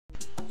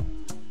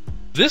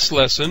This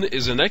lesson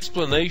is an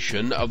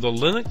explanation of the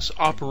Linux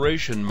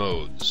operation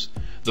modes.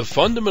 The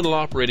fundamental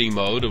operating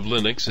mode of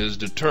Linux is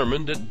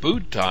determined at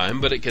boot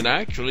time, but it can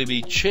actually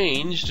be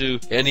changed to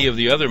any of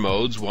the other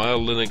modes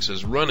while Linux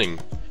is running.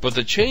 But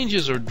the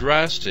changes are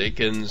drastic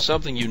and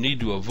something you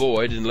need to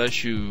avoid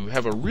unless you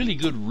have a really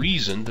good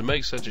reason to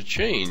make such a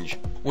change.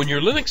 When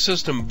your Linux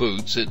system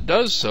boots, it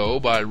does so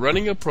by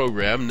running a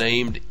program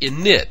named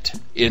init.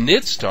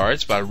 Init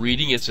starts by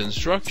reading its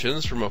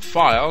instructions from a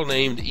file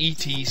named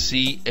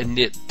etc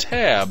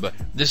inittab.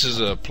 This is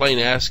a plain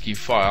ASCII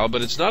file,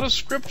 but it's not a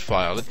script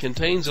file. It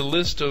contains a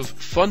list of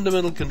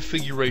fundamental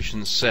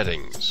configuration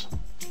settings.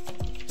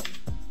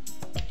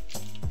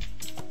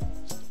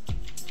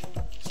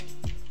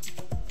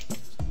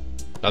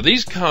 Now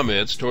these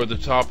comments toward the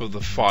top of the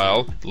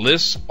file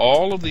lists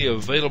all of the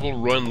available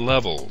run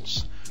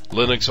levels.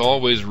 Linux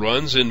always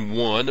runs in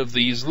one of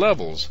these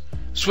levels.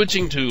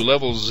 Switching to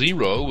level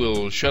 0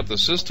 will shut the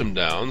system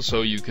down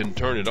so you can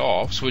turn it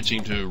off.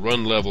 Switching to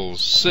run level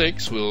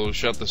 6 will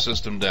shut the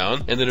system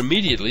down and then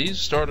immediately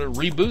start a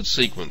reboot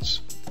sequence.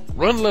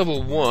 Run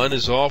level 1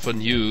 is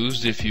often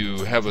used if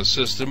you have a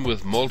system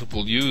with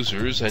multiple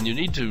users and you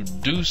need to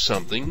do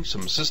something,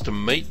 some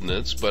system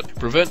maintenance, but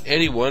prevent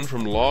anyone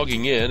from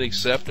logging in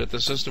except at the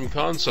system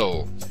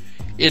console.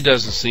 It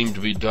doesn't seem to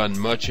be done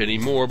much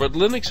anymore, but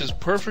Linux is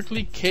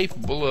perfectly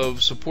capable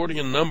of supporting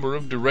a number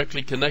of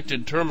directly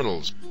connected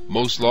terminals.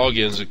 Most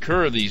logins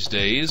occur these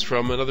days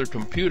from another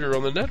computer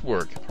on the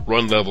network.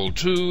 Run level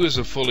 2 is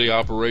a fully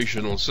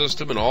operational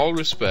system in all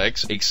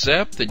respects,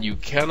 except that you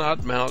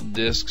cannot mount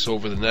disks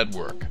over the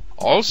network.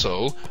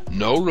 Also,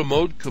 no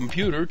remote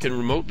computer can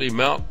remotely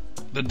mount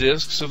the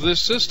disks of this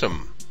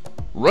system.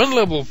 Run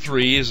level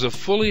 3 is a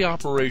fully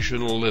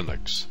operational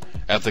Linux.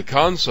 At the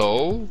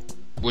console,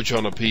 which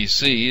on a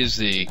PC is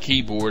the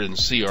keyboard and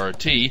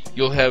CRT,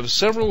 you'll have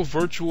several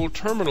virtual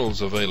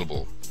terminals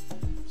available.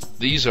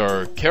 These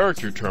are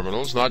character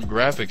terminals, not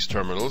graphics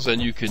terminals, and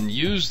you can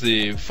use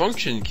the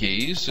function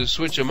keys to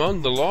switch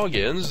among the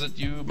logins that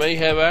you may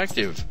have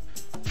active.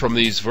 From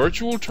these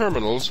virtual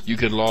terminals, you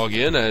can log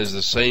in as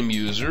the same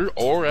user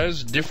or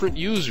as different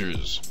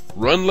users.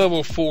 Run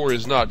level 4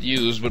 is not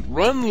used, but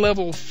run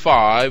level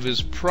 5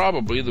 is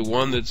probably the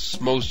one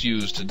that's most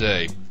used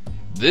today.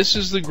 This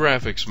is the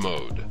graphics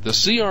mode. The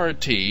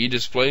CRT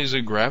displays a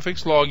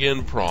graphics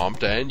login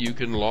prompt, and you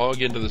can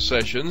log into the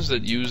sessions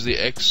that use the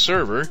X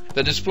server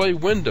that display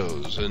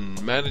windows and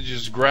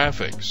manages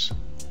graphics.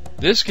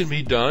 This can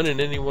be done in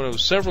any one of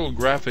several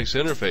graphics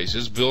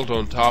interfaces built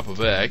on top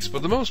of X,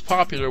 but the most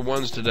popular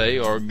ones today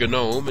are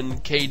GNOME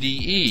and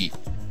KDE.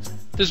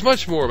 There's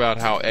much more about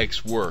how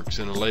X works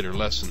in a later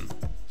lesson.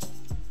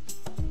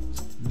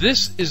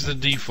 This is the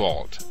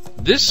default.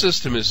 This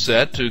system is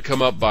set to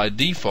come up by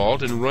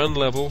default in run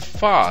level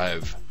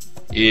 5.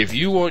 If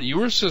you want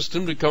your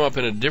system to come up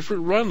in a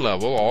different run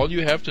level, all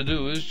you have to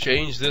do is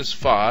change this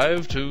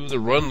 5 to the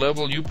run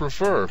level you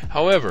prefer.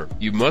 However,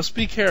 you must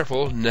be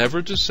careful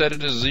never to set it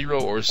to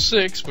 0 or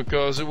 6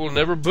 because it will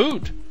never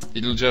boot.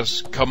 It'll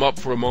just come up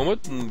for a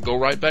moment and go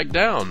right back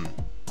down.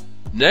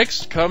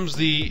 Next comes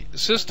the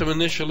system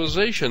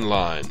initialization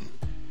line.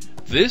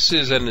 This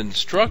is an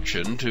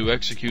instruction to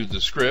execute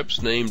the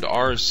scripts named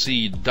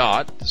rc.sysinit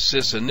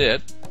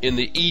in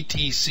the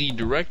etc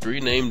directory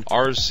named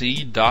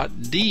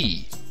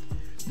rc.d.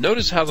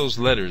 Notice how those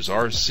letters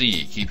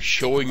RC keep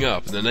showing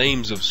up in the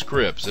names of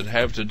scripts that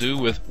have to do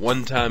with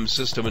one-time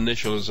system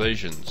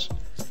initializations.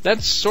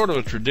 That's sort of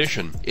a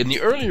tradition. In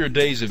the earlier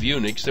days of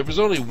Unix, there was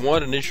only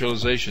one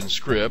initialization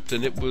script,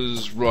 and it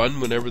was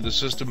run whenever the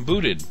system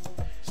booted.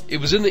 It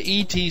was in the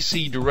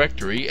etc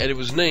directory, and it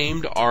was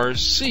named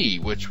RC,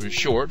 which was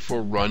short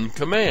for Run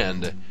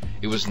Command.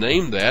 It was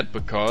named that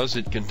because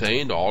it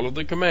contained all of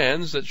the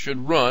commands that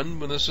should run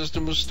when the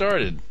system was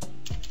started.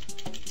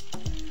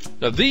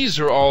 Now these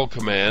are all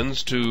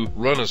commands to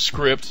run a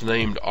script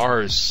named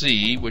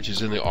RC, which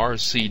is in the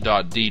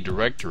rc.d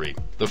directory.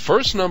 The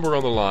first number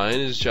on the line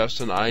is just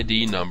an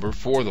ID number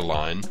for the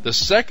line. The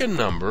second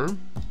number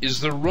is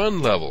the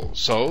run level,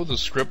 so the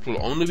script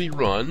will only be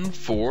run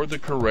for the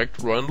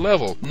correct run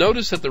level.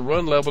 Notice that the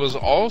run level is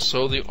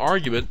also the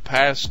argument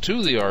passed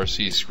to the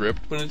RC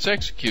script when it's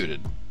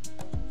executed.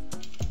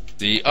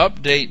 The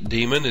update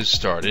daemon is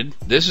started.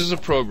 This is a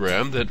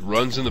program that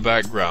runs in the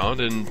background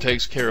and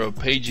takes care of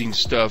paging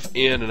stuff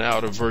in and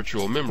out of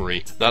virtual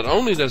memory. Not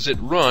only does it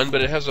run,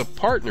 but it has a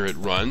partner it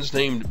runs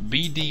named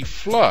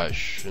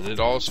bdflush, and it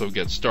also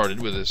gets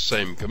started with this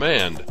same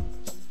command.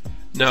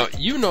 Now,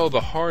 you know the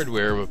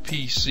hardware of a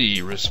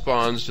PC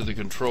responds to the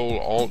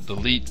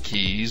Control-Alt-Delete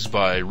keys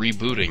by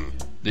rebooting.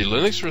 The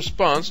Linux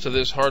response to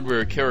this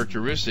hardware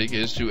characteristic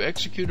is to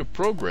execute a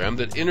program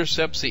that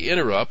intercepts the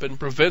interrupt and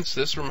prevents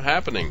this from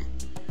happening.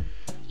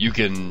 You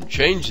can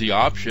change the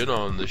option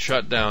on the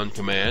shutdown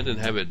command and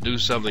have it do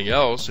something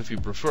else if you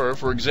prefer.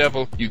 For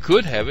example, you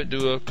could have it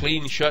do a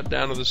clean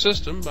shutdown of the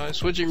system by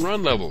switching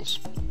run levels.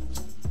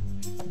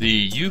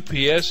 The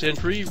UPS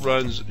entry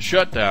runs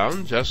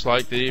shutdown just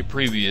like the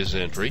previous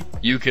entry.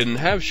 You can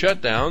have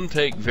shutdown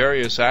take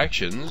various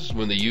actions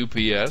when the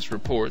UPS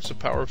reports a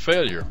power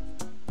failure.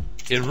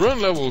 In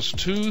run levels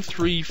 2,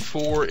 3,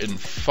 4, and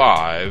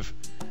 5,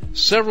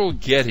 several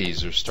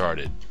gettys are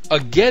started. A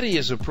getty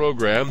is a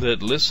program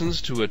that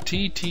listens to a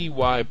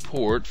TTY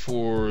port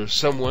for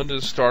someone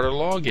to start a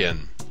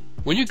login.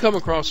 When you come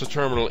across a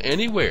terminal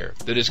anywhere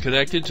that is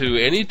connected to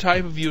any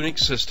type of Unix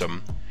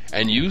system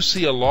and you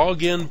see a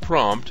login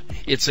prompt,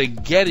 it's a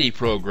getty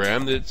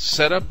program that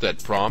set up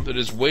that prompt that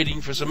is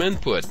waiting for some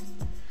input.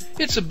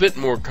 It's a bit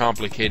more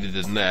complicated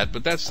than that,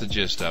 but that's the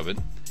gist of it.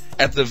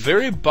 At the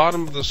very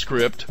bottom of the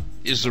script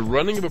is the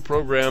running of a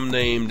program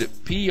named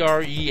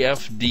prefdm.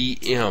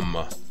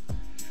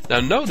 Now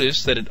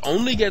notice that it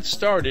only gets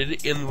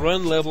started in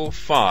run level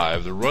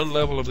 5, the run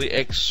level of the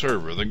X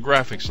server, the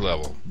graphics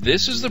level.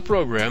 This is the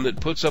program that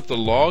puts up the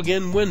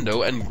login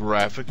window and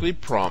graphically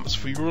prompts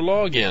for your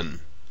login.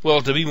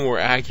 Well, to be more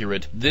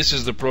accurate, this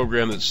is the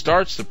program that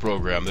starts the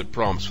program that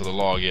prompts for the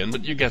login,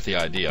 but you get the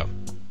idea.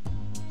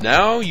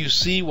 Now you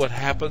see what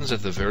happens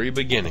at the very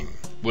beginning,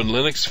 when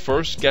Linux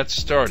first gets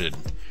started.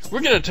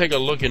 We're going to take a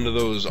look into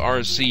those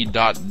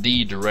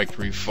rc.d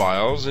directory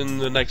files in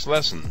the next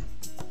lesson.